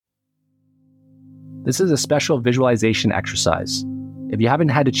This is a special visualization exercise. If you haven't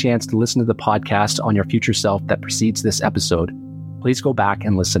had a chance to listen to the podcast on your future self that precedes this episode, please go back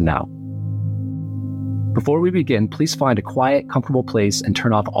and listen now. Before we begin, please find a quiet, comfortable place and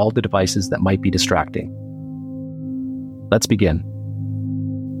turn off all the devices that might be distracting. Let's begin.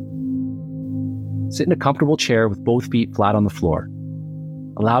 Sit in a comfortable chair with both feet flat on the floor.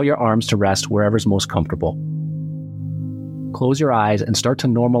 Allow your arms to rest wherever's most comfortable. Close your eyes and start to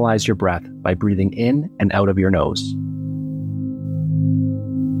normalize your breath by breathing in and out of your nose.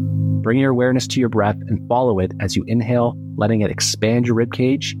 Bring your awareness to your breath and follow it as you inhale, letting it expand your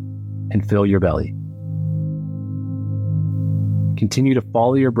ribcage and fill your belly. Continue to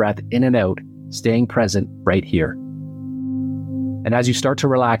follow your breath in and out, staying present right here. And as you start to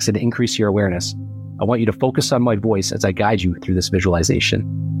relax and increase your awareness, I want you to focus on my voice as I guide you through this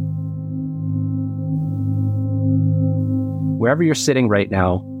visualization. Wherever you're sitting right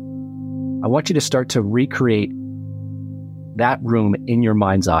now, I want you to start to recreate that room in your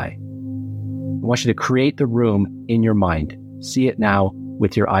mind's eye. I want you to create the room in your mind. See it now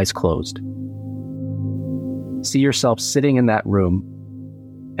with your eyes closed. See yourself sitting in that room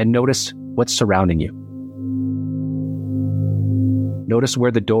and notice what's surrounding you. Notice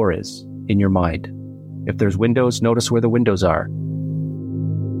where the door is in your mind. If there's windows, notice where the windows are.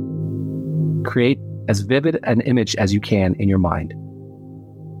 Create as vivid an image as you can in your mind.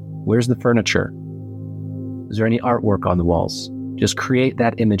 Where's the furniture? Is there any artwork on the walls? Just create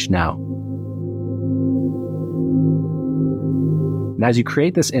that image now. And as you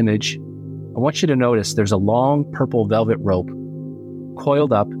create this image, I want you to notice there's a long purple velvet rope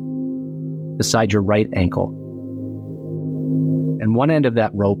coiled up beside your right ankle. And one end of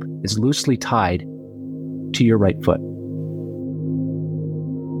that rope is loosely tied to your right foot.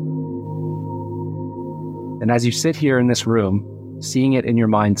 And as you sit here in this room, seeing it in your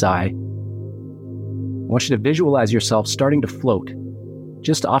mind's eye, I want you to visualize yourself starting to float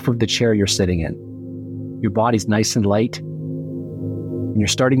just off of the chair you're sitting in. Your body's nice and light, and you're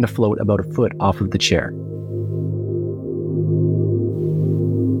starting to float about a foot off of the chair.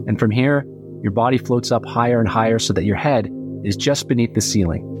 And from here, your body floats up higher and higher so that your head is just beneath the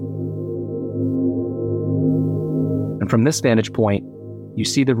ceiling. And from this vantage point, you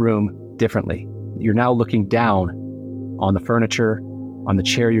see the room differently. You're now looking down on the furniture, on the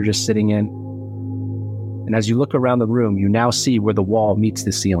chair you're just sitting in. And as you look around the room, you now see where the wall meets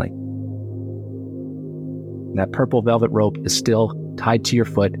the ceiling. And that purple velvet rope is still tied to your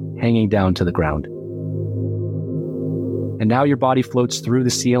foot, hanging down to the ground. And now your body floats through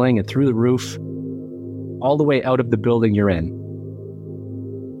the ceiling and through the roof, all the way out of the building you're in.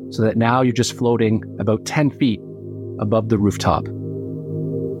 So that now you're just floating about 10 feet above the rooftop.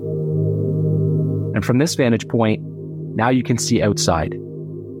 And from this vantage point, now you can see outside.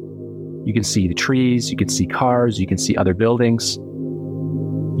 You can see the trees, you can see cars, you can see other buildings.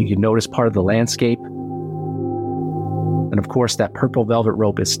 You can notice part of the landscape. And of course, that purple velvet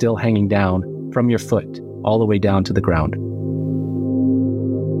rope is still hanging down from your foot all the way down to the ground.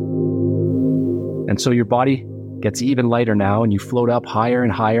 And so your body gets even lighter now, and you float up higher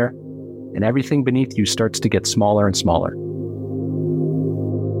and higher, and everything beneath you starts to get smaller and smaller.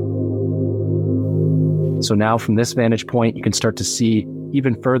 So now from this vantage point, you can start to see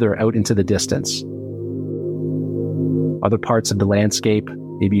even further out into the distance. Other parts of the landscape,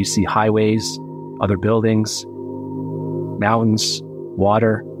 maybe you see highways, other buildings, mountains,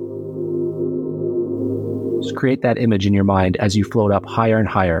 water. Just create that image in your mind as you float up higher and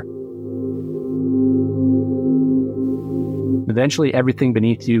higher. Eventually, everything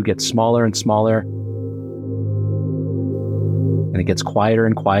beneath you gets smaller and smaller, and it gets quieter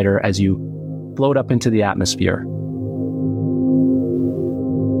and quieter as you float up into the atmosphere.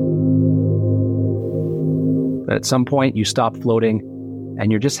 But at some point, you stop floating,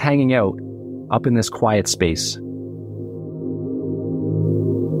 and you're just hanging out up in this quiet space.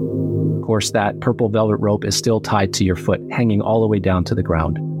 Of course, that purple velvet rope is still tied to your foot, hanging all the way down to the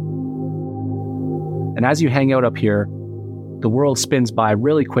ground. And as you hang out up here, the world spins by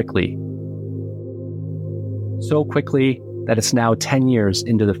really quickly. So quickly that it's now 10 years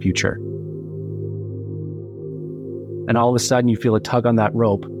into the future. And all of a sudden you feel a tug on that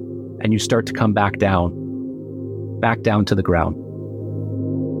rope and you start to come back down to the ground.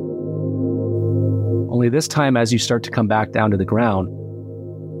 Only this time, as you start to come back down to the ground,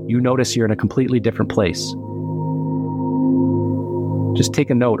 you notice you're in a completely different place. Just take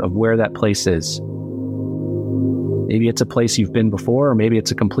a note of where that place is. Maybe it's a place you've been before, or maybe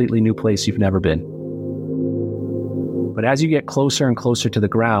it's a completely new place you've never been. But as you get closer and closer to the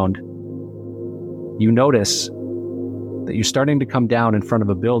ground, you notice that you're starting to come down in front of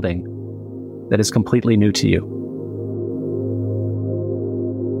a building that is completely new to you.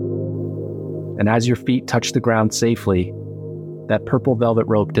 And as your feet touch the ground safely, that purple velvet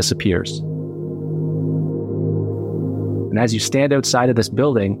rope disappears. And as you stand outside of this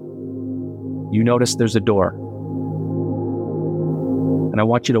building, you notice there's a door. And I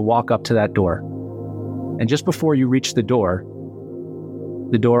want you to walk up to that door. And just before you reach the door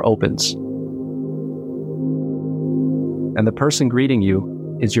opens. And the person greeting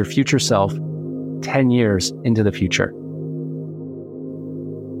you is your future self 10 years into the future.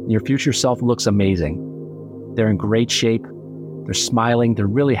 Your future self looks amazing. They're in great shape. They're smiling. They're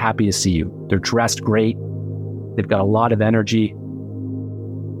really happy to see you. They're dressed great. They've got a lot of energy.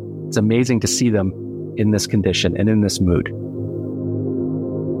 It's amazing to see them in this condition and in this mood.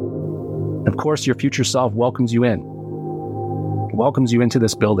 Of course, your future self welcomes you in, welcomes you into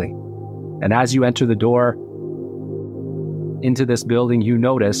this building. And as you enter the door into this building, you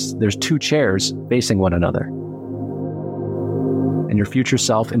notice there's 2 chairs facing one another. And your future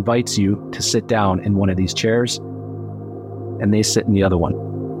self invites you to sit down in one of these chairs, and they sit in the other one.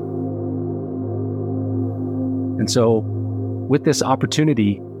 And so, with this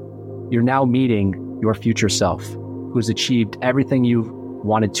opportunity, you're now meeting your future self, who's achieved everything you've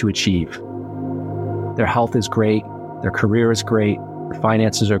wanted to achieve. Their health is great, their career is great, their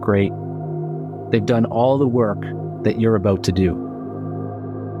finances are great. They've done all the work that you're about to do.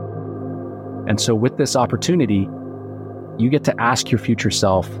 And so with this opportunity, you get to ask your future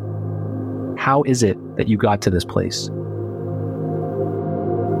self, how is it that you got to this place?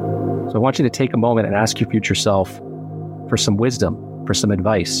 So I want you to take a moment and ask your future self for some wisdom, for some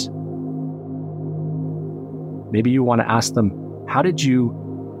advice. Maybe you want to ask them, how did you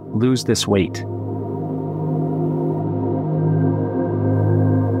lose this weight?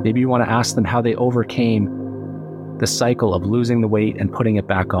 Maybe you want to ask them how they overcame the cycle of losing the weight and putting it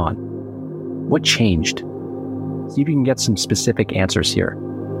back on. What changed? See if you can get some specific answers here.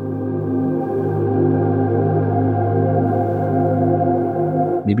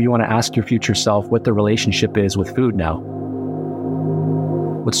 Maybe you want to ask your future self what the relationship is with food now.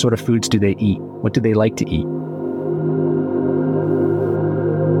 What sort of foods do they eat? What do they like to eat?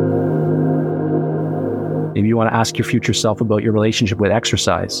 Maybe you want to ask your future self about your relationship with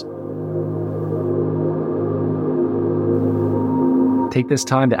exercise. Take this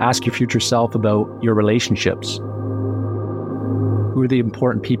time to ask your future self about your relationships. Who are the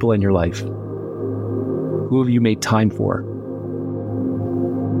important people in your life? Who have you made time for?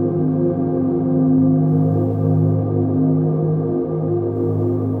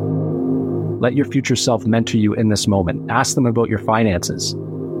 Let your future self mentor you in this moment. Ask them about your finances.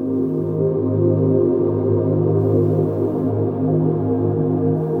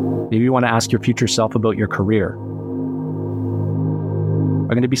 Maybe you want to ask your future self about your career. I'm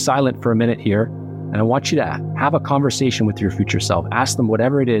going to be silent for a minute here, and I want you to have a conversation with your future self. Ask them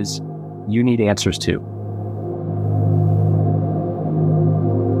whatever it is you need answers to.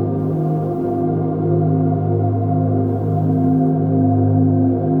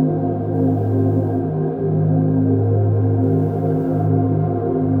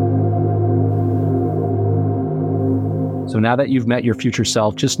 So now that you've met your future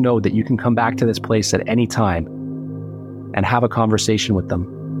self, just know that you can come back to this place at any time and have a conversation with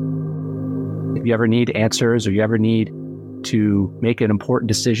them. If you ever need answers or you ever need to make an important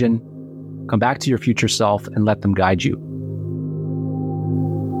decision, come back to your future self and let them guide you.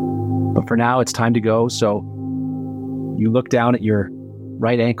 But for now, it's time to go. So you look down at your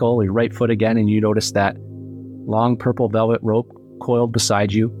right ankle, your right foot again, and you notice that long purple velvet rope coiled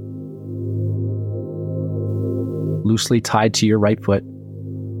beside you, loosely tied to your right foot.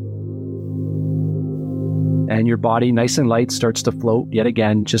 And your body, nice and light, starts to float yet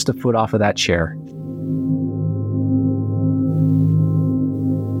again, just a foot off of that chair.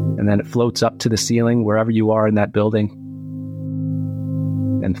 And then it floats up to the ceiling, wherever you are in that building,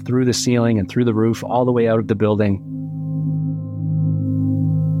 and through the ceiling and through the roof, all the way out of the building.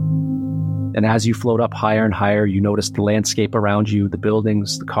 And as you float up higher and higher, you notice the landscape around you, the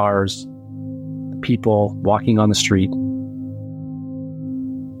buildings, the cars, people walking on the street.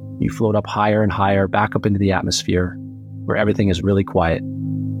 You float up higher and higher, back up into the atmosphere where everything is really quiet.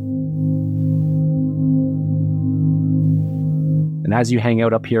 And as you hang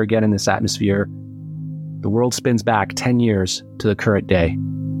out up here again in this atmosphere, the world spins back 10 years to the current day.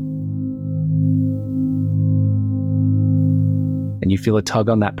 And you feel a tug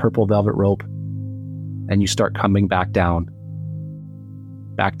on that purple velvet rope, and you start coming back down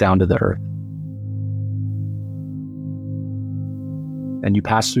to the earth. And you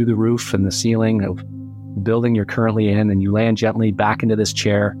pass through the roof and the ceiling of the building you're currently in, and you land gently back into this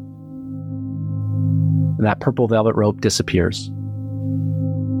chair. and that purple velvet rope disappears.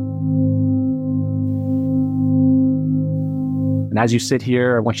 And as you sit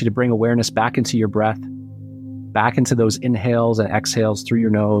here, I want you to bring awareness back into your breath, back into those inhales and exhales through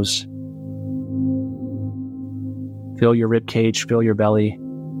your nose. Fill your rib cage, fill your belly.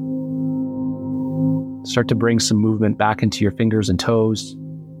 Start to bring some movement back into your fingers and toes,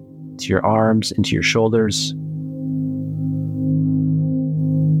 to your arms, into your shoulders.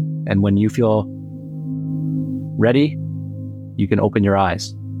 And when you feel ready, you can open your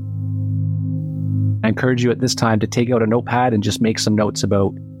eyes. I encourage you at this time to take out a notepad and just make some notes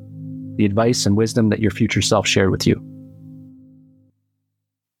about the advice and wisdom that your future self shared with you.